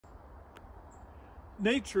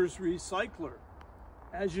nature's recycler.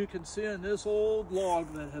 As you can see in this old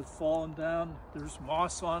log that has fallen down, there's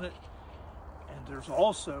moss on it, and there's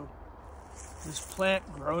also this plant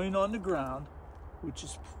growing on the ground, which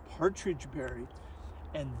is partridge berry,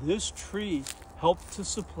 and this tree helped to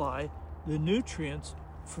supply the nutrients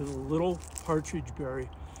for the little partridge berry,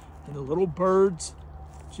 and the little birds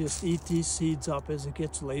just eat these seeds up as it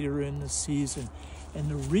gets later in the season. And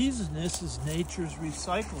the reason this is nature's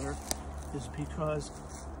recycler is because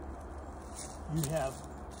you have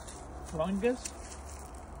fungus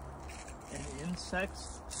and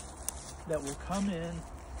insects that will come in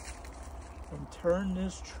and turn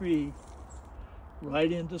this tree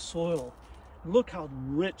right into soil. Look how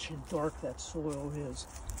rich and dark that soil is.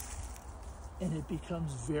 And it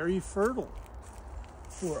becomes very fertile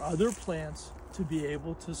for other plants to be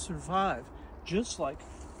able to survive, just like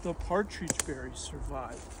the partridge berries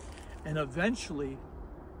survive. And eventually,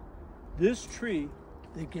 this tree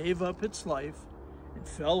that gave up its life and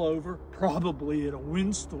fell over, probably in a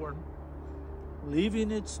windstorm,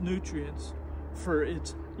 leaving its nutrients for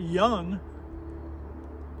its young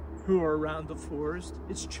who are around the forest,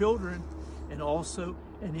 its children, and also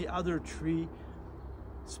any other tree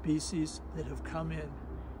species that have come in.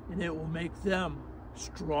 And it will make them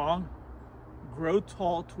strong, grow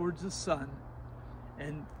tall towards the sun,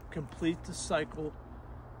 and complete the cycle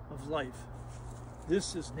of life.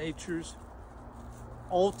 This is nature's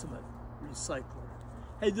ultimate recycler.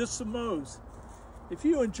 Hey, this is Mose. If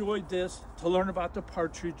you enjoyed this, to learn about the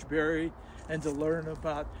partridge berry and to learn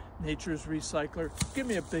about nature's recycler, give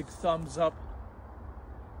me a big thumbs up.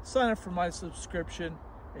 Sign up for my subscription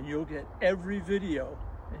and you'll get every video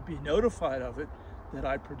and be notified of it that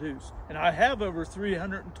I produce. And I have over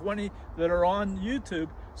 320 that are on YouTube,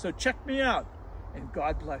 so check me out, and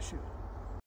God bless you.